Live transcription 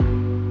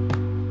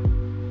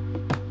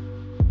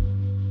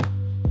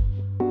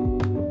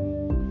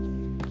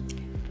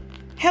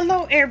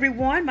Hello,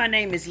 everyone. My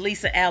name is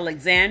Lisa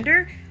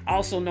Alexander,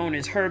 also known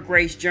as Her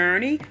Grace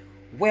Journey.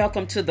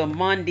 Welcome to the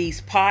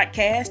Mondays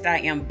podcast.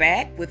 I am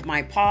back with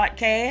my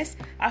podcast.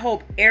 I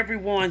hope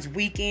everyone's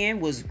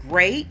weekend was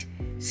great,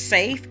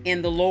 safe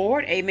in the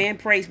Lord. Amen.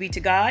 Praise be to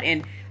God.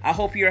 And I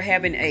hope you're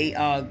having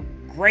a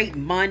great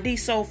Monday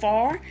so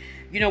far.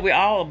 You know, we're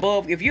all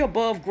above. If you're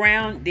above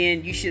ground,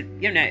 then you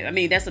should,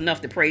 that's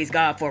enough to praise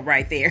God for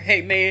right there.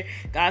 Amen.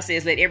 God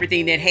says, let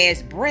everything that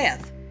has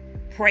breath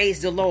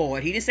praise the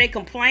Lord. He didn't say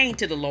complain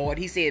to the Lord.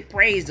 He said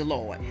praise the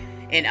Lord.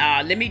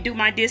 And let me do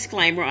my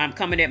disclaimer. I'm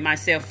coming at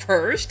myself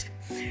first,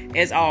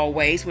 as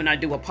always, when I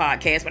do a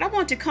podcast. But I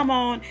want to come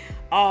on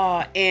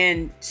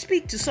and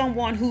speak to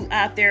someone who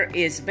out there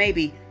is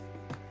maybe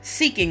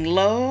seeking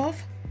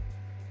love,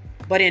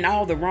 but in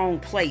all the wrong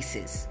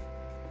places.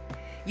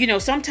 You know,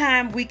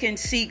 sometimes we can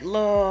seek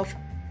love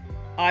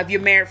if you're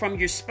married from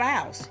your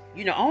spouse.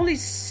 You know, only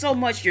so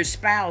much your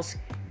spouse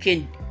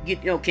can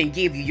give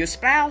you. Your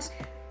spouse,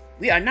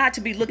 we are not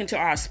to be looking to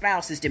our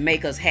spouses to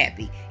make us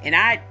happy. And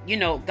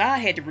God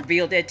had to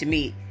reveal that to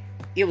me.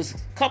 It was a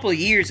couple of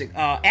years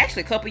ago,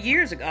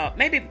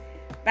 maybe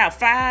about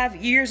 5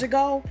 years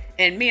ago.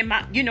 And me and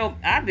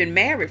I've been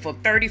married for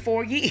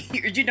 34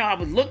 years. I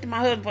would look to my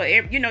husband for,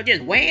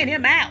 just weighing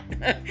him out,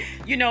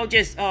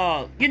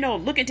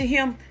 looking to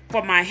him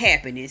for my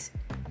happiness.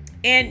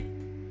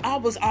 And I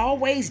was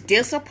always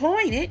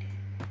disappointed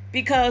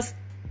because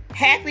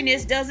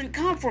happiness doesn't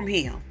come from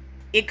him.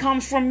 It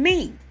comes from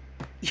me.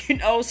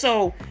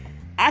 So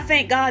I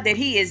thank God that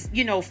he is,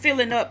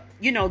 filling up,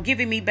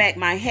 giving me back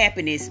my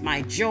happiness,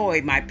 my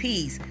joy, my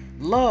peace,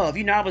 love.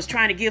 I was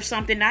trying to give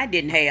something I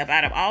didn't have.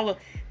 Out of all the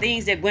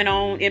things that went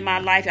on in my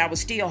life, I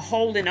was still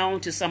holding on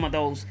to some of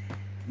those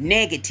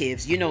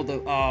negatives,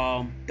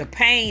 the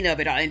pain of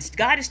it all. And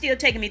God is still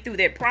taking me through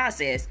that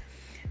process,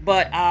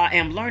 but I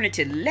am learning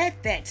to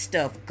let that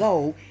stuff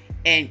go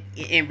and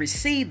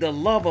receive the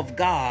love of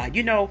God.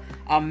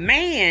 A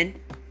man,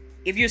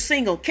 if you're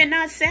single,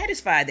 cannot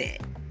satisfy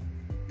that.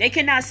 They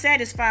cannot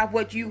satisfy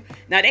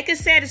they can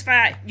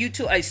satisfy you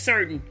to a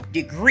certain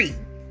degree,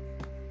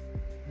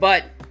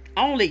 but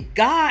only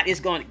God is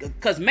going to,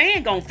 because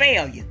man going to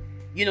fail you.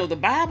 The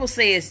Bible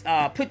says,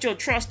 put your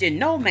trust in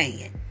no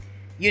man,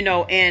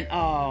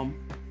 and,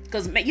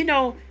 because,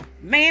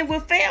 man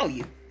will fail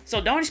you. So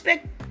don't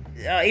expect,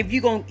 if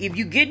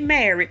you get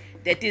married,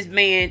 that this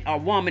man or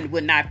woman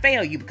will not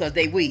fail you, because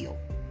they will.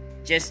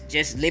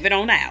 Just live it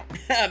on out.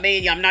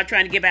 I'm not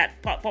trying to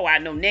pour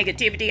out no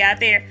negativity out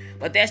there,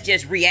 but that's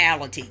just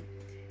reality.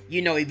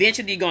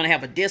 Eventually you're going to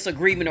have a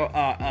disagreement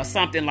or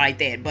something like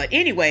that. But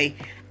anyway,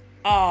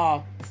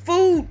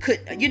 food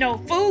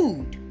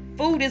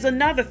is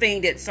another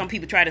thing that some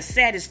people try to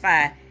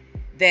satisfy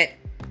that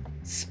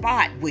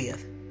spot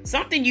with.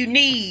 Something you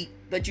need,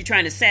 but you're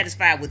trying to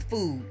satisfy with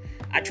food.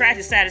 I tried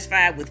to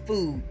satisfy it with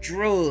food,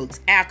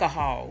 drugs,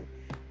 alcohol,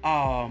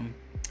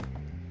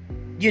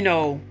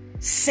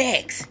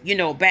 sex,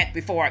 back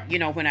before,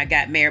 when I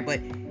got married.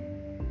 But,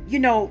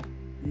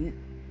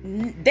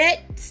 that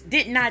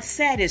did not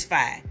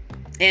satisfy,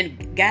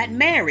 and got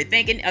married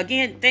thinking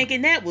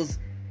that was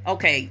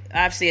okay.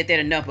 I've said that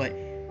enough, but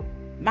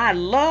my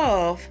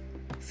love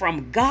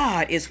from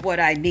God is what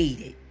I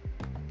needed.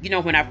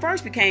 When I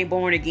first became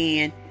born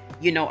again,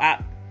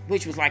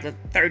 which was like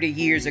 30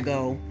 years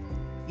ago,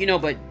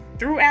 but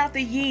throughout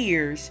the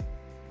years,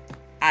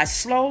 I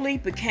slowly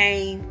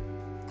became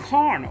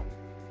carnal.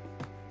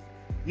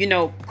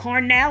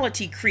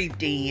 Carnality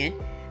creeped in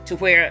to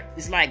where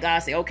it's like God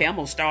said, okay, I'm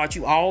going to start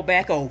you all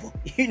back over.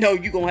 You're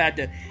going to have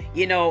to,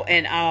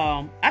 and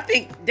I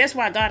think that's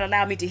why God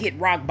allowed me to hit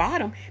rock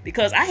bottom,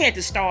 because I had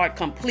to start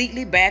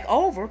completely back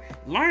over,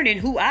 learning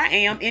who I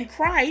am in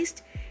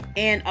Christ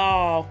and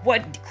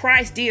what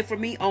Christ did for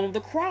me on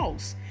the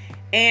cross.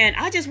 And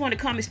I just want to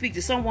come and speak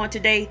to someone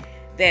today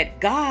that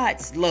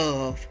God's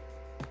love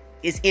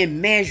is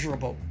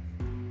immeasurable.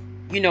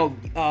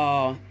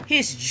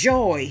 His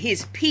joy,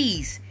 his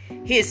peace,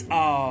 his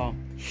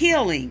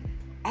healing,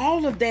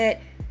 all of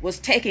that was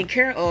taken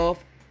care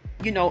of,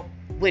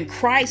 when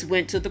Christ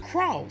went to the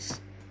cross.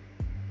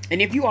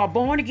 And if you are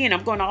born again,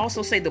 I'm going to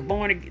also say the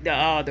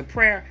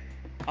prayer.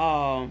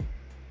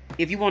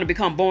 If you want to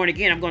become born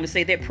again, I'm going to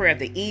say that prayer at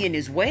the end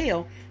as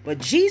well. But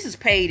Jesus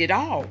paid it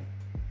all.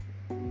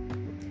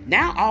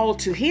 Now all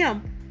to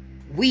him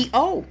we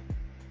owe.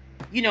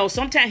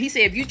 Sometimes he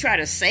said, if you try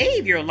to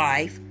save your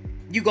life,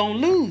 you're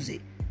going to lose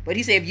it. But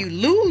he said, if you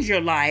lose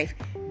your life,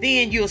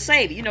 then you'll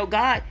save it.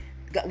 God,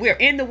 we're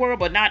in the world,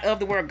 but not of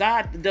the world.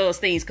 God does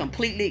things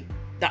completely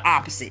the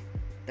opposite.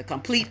 The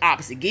complete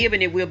opposite.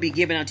 Given it will be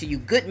given unto you.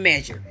 Good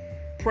measure.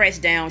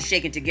 Pressed down,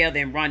 shaken together,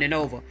 and running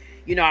over.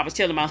 I was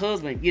telling my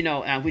husband,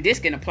 this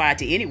can apply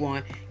to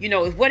anyone.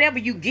 If whatever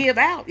you give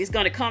out is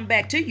going to come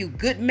back to you.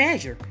 Good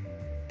measure.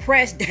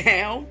 Pressed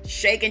down,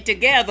 shaken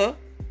together.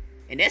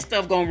 And that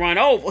stuff going to run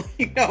over.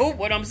 You know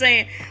what I'm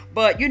saying?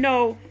 But,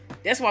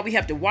 that's why we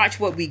have to watch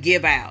what we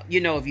give out.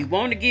 If you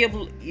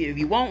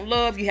want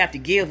love, you have to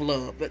give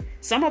love. But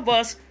some of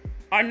us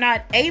are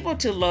not able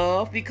to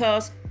love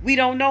because we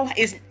don't know.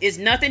 It's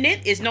nothing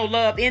in. It's no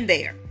love in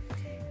there.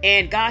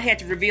 And God had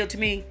to reveal to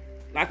me,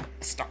 like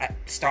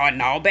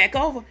starting all back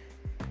over.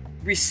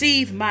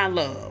 Receive my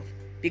love,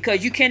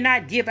 because you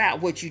cannot give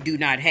out what you do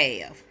not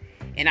have.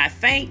 And I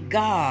thank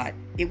God.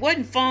 It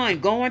wasn't fun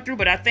going through,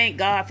 but I thank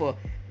God for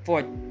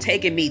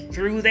taking me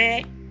through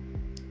that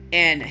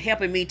and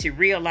helping me to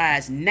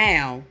realize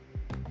now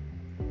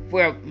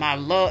where my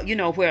love,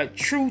 where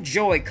true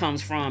joy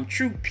comes from,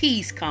 true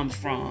peace comes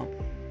from,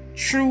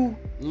 true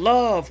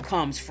love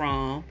comes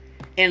from,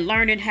 and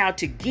learning how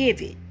to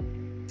give it.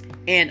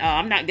 And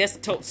that's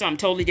something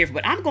totally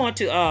different, but I'm going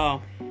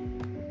to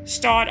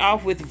start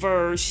off with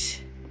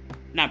Romans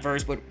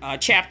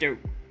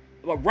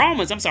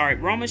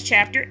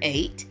chapter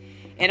 8,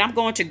 and I'm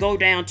going to go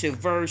down to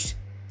verse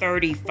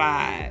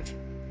 35.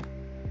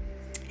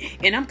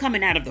 And I'm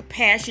coming out of the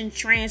Passion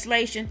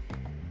Translation.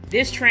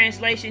 This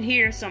translation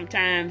here,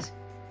 sometimes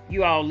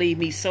you all leave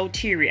me so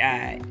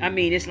teary-eyed. I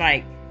mean, it's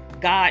like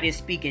God is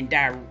speaking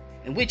direct,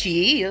 which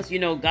he is.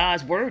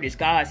 God's word is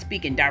God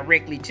speaking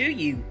directly to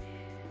you.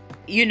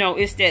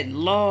 It's that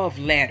love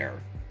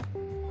letter.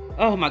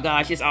 Oh my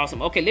gosh, it's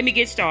awesome. Okay, let me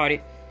get started.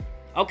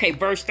 Okay,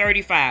 verse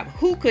 35.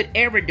 Who could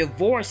ever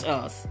divorce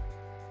us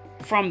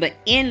from the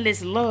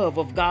endless love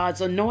of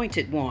God's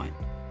anointed one?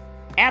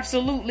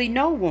 Absolutely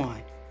no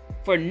one.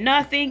 For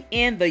nothing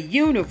in the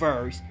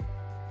universe.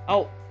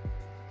 Oh,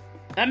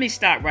 let me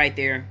stop right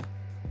there.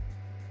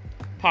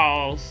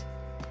 Pause.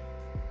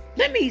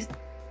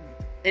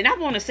 And I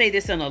want to say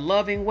this in a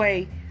loving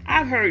way.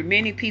 I've heard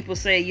many people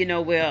say,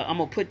 well, I'm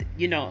going to put,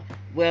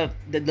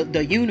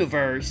 the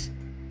universe.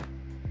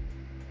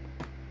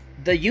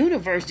 The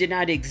universe did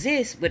not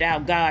exist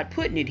without God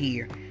putting it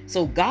here.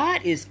 So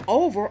God is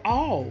over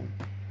all.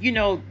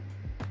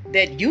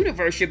 That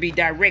universe should be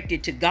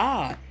directed to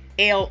God.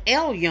 El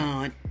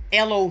Elyon,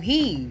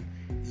 Elohim,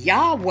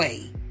 Yahweh,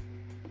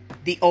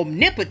 the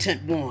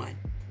omnipotent one,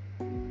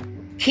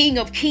 King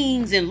of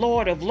kings and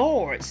Lord of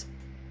lords,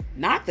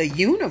 not the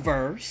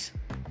universe.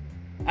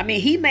 I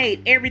mean, he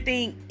made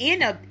everything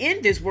in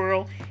this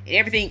world.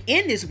 Everything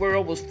in this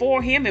world was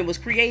for him and was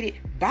created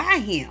by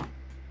him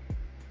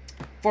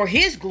for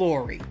his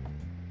glory.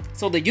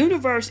 So the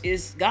universe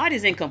God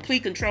is in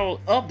complete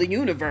control of the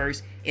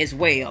universe as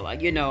well.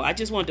 I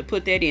just wanted to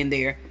put that in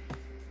there.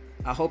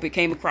 I hope it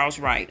came across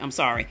right. I'm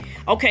sorry.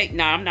 Okay,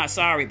 no, I'm not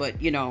sorry, but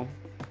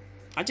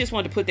I just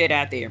wanted to put that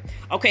out there.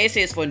 Okay, it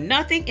says, for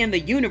nothing in the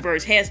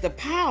universe has the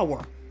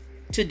power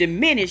to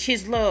diminish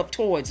his love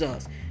towards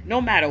us,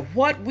 no matter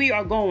what we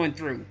are going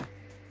through.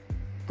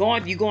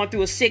 You're going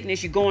through a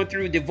sickness, you're going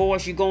through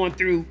divorce, you're going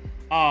through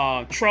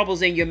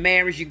troubles in your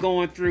marriage, you're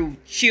going through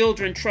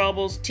children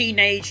troubles,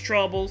 teenage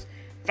troubles,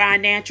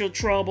 financial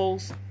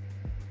troubles.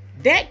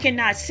 That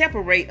cannot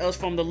separate us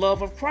from the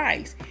love of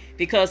Christ.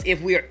 Because if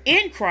we're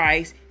in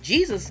Christ,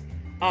 Jesus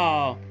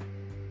died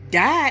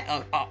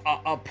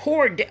a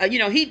poor,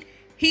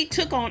 he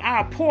took on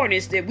our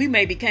poorness that we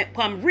may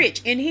become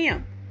rich in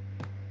him.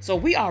 So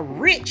we are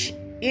rich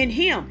in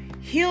him.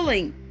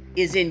 Healing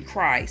is in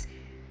Christ.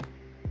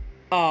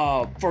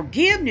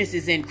 Forgiveness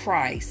is in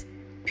Christ.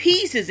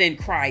 Peace is in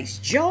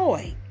Christ.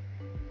 Joy.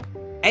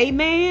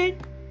 Amen.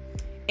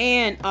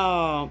 And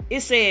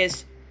it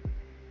says,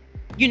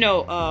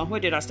 where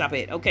did I stop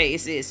at? Okay,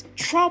 it says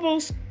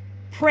troubles,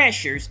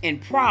 pressures,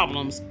 and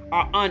problems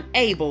are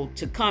unable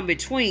to come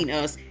between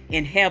us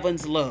and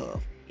heaven's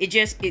love. It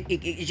just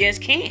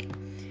can't.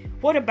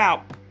 What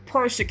about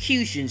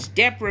persecutions,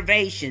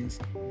 deprivations,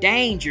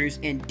 dangers,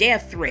 and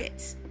death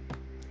threats?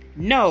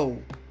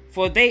 No,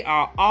 for they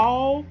are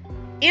all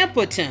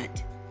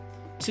impotent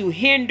to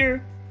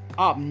hinder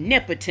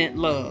omnipotent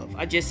love.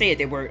 I just said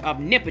that word,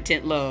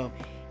 omnipotent love.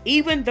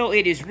 Even though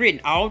it is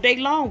written all day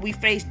long, we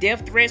face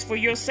death threats for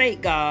your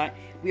sake, God.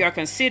 We are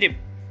considered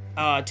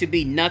to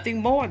be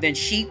nothing more than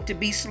sheep to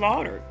be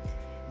slaughtered.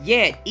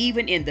 Yet,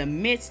 even in the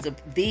midst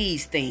of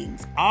these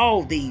things,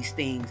 all these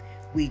things,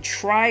 we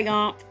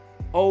triumph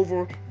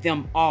over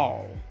them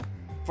all.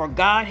 For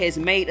God has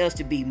made us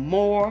to be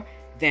more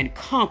than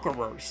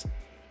conquerors,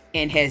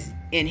 and his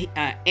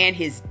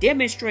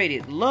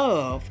demonstrated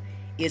love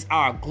is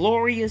our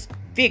glorious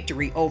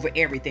victory over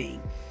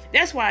everything.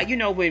 That's why,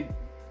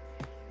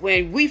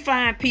 when we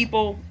find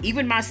people,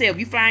 even myself,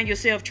 you find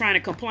yourself trying to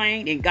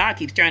complain, and God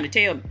keeps trying to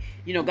tell,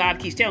 God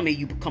keeps telling me,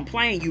 you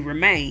complain, you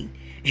remain.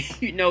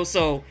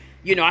 So,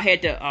 I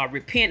had to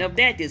repent of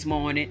that this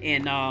morning.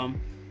 And,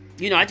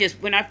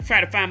 when I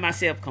try to find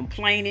myself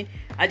complaining,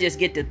 I just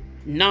get to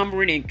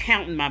numbering and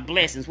counting my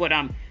blessings, what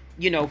I'm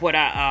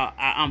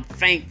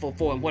thankful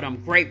for and what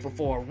I'm grateful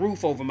for. A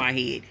roof over my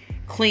head,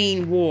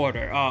 clean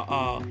water,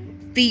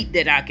 feet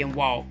that I can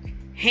walk,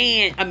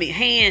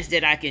 hands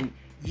that I can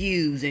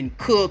use and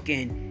cook,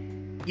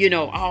 and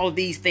all of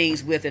these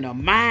things with, and a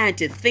mind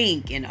to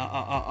think, and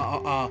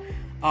oh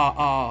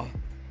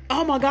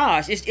my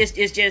gosh,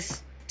 it's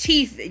just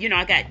teeth.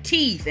 I got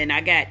teeth, and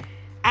I got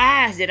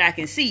eyes that I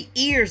can see,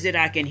 ears that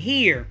I can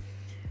hear.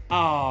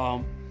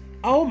 Oh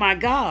my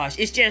gosh,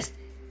 it's just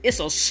it's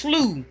a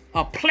slew,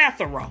 a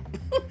plethora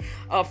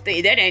of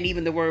things. That ain't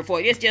even the word for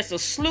it. It's just a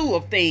slew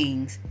of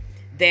things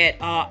that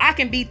I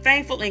can be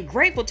thankful and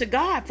grateful to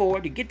God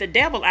for, to get the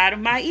devil out of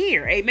my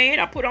ear. Amen.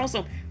 I put on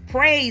some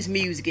praise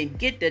music and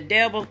get the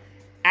devil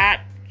out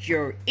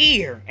your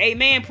ear.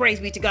 Amen. Praise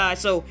be to God.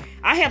 So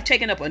I have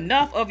taken up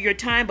enough of your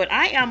time, but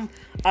I am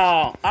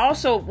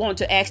also want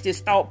to ask this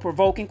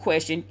thought-provoking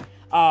question.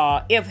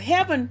 If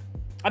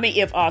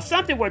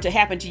something were to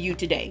happen to you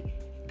today,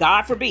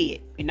 God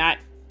forbid, and not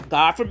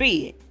God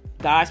forbid,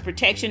 God's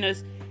protection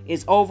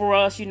is over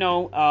us,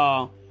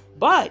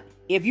 but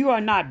if you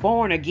are not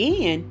born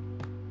again,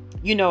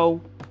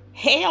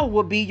 hell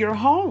will be your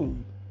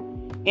home.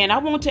 And I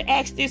want to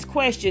ask this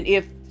question: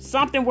 if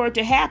something were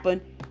to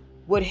happen,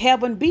 would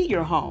heaven be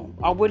your home,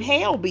 or would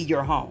hell be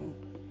your home?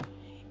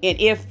 And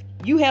if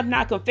you have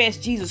not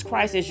confessed Jesus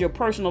Christ as your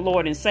personal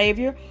Lord and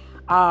Savior,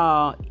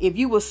 if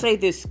you will say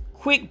this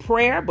quick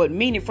prayer, but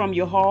mean it from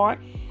your heart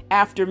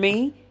after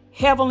me.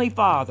 Heavenly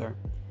Father,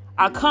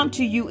 I come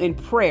to you in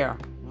prayer,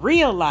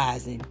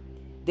 realizing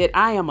that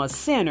I am a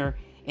sinner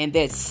and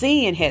that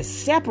sin has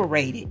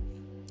separated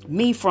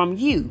me from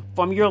you,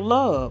 from your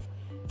love,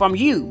 from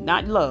you,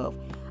 not love.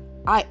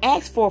 I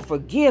ask for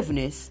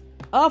forgiveness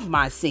of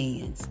my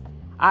sins.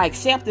 I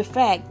accept the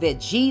fact that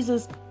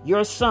Jesus,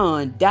 your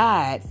son,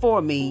 died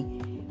for me,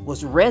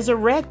 was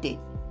resurrected,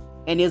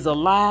 and is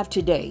alive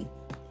today.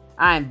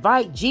 I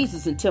invite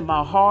Jesus into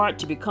my heart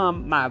to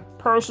become my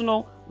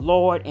personal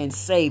Lord and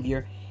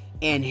Savior,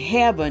 and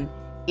heaven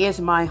is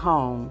my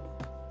home.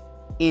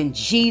 In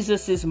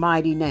Jesus'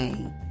 mighty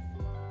name,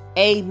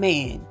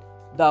 amen.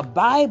 The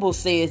Bible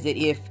says that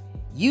if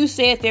you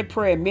said that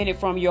prayer, meant it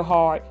from your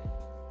heart,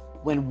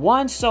 when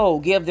one soul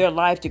gives their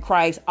life to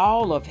Christ,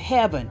 all of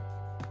heaven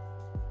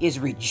is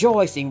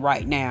rejoicing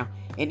right now.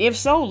 And if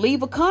so,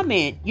 leave a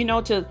comment,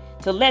 to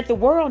let the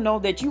world know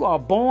that you are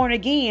born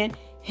again.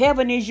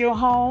 Heaven is your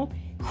home.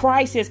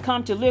 Christ has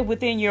come to live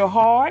within your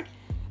heart.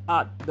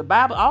 The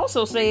Bible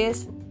also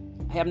says,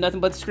 I have nothing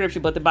but the scripture,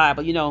 but the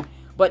Bible,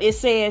 but it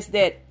says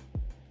that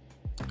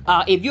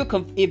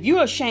if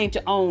you're ashamed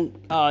to own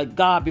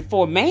God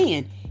before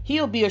man,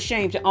 he'll be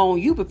ashamed to own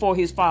you before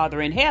his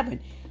Father in heaven.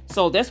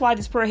 So that's why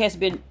this prayer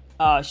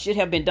should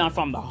have been done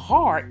from the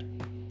heart,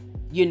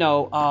 and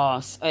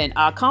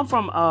I come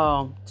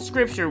from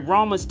scripture,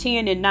 Romans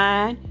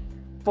 10:9,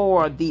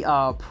 for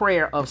the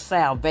prayer of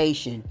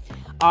salvation.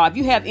 If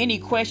you have any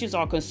questions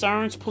or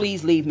concerns,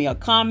 please leave me a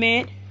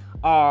comment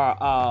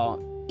or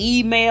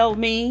email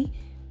me.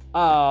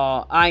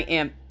 I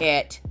am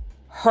at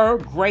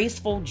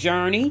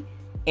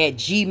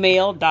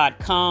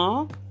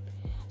hergracefuljourney@gmail.com.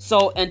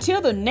 So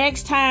until the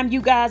next time,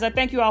 you guys, I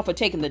thank you all for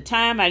taking the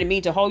time. I didn't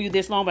mean to hold you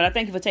this long, but I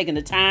thank you for taking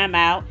the time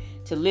out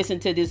to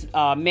listen to this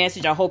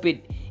message. I hope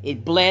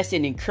it blessed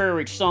and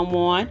encouraged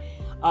someone.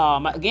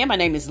 Again, my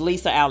name is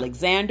Lisa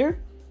Alexander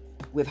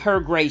with Her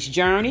Grace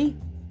Journey.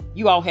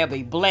 You all have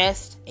a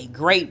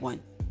great one.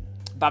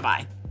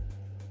 Bye-bye.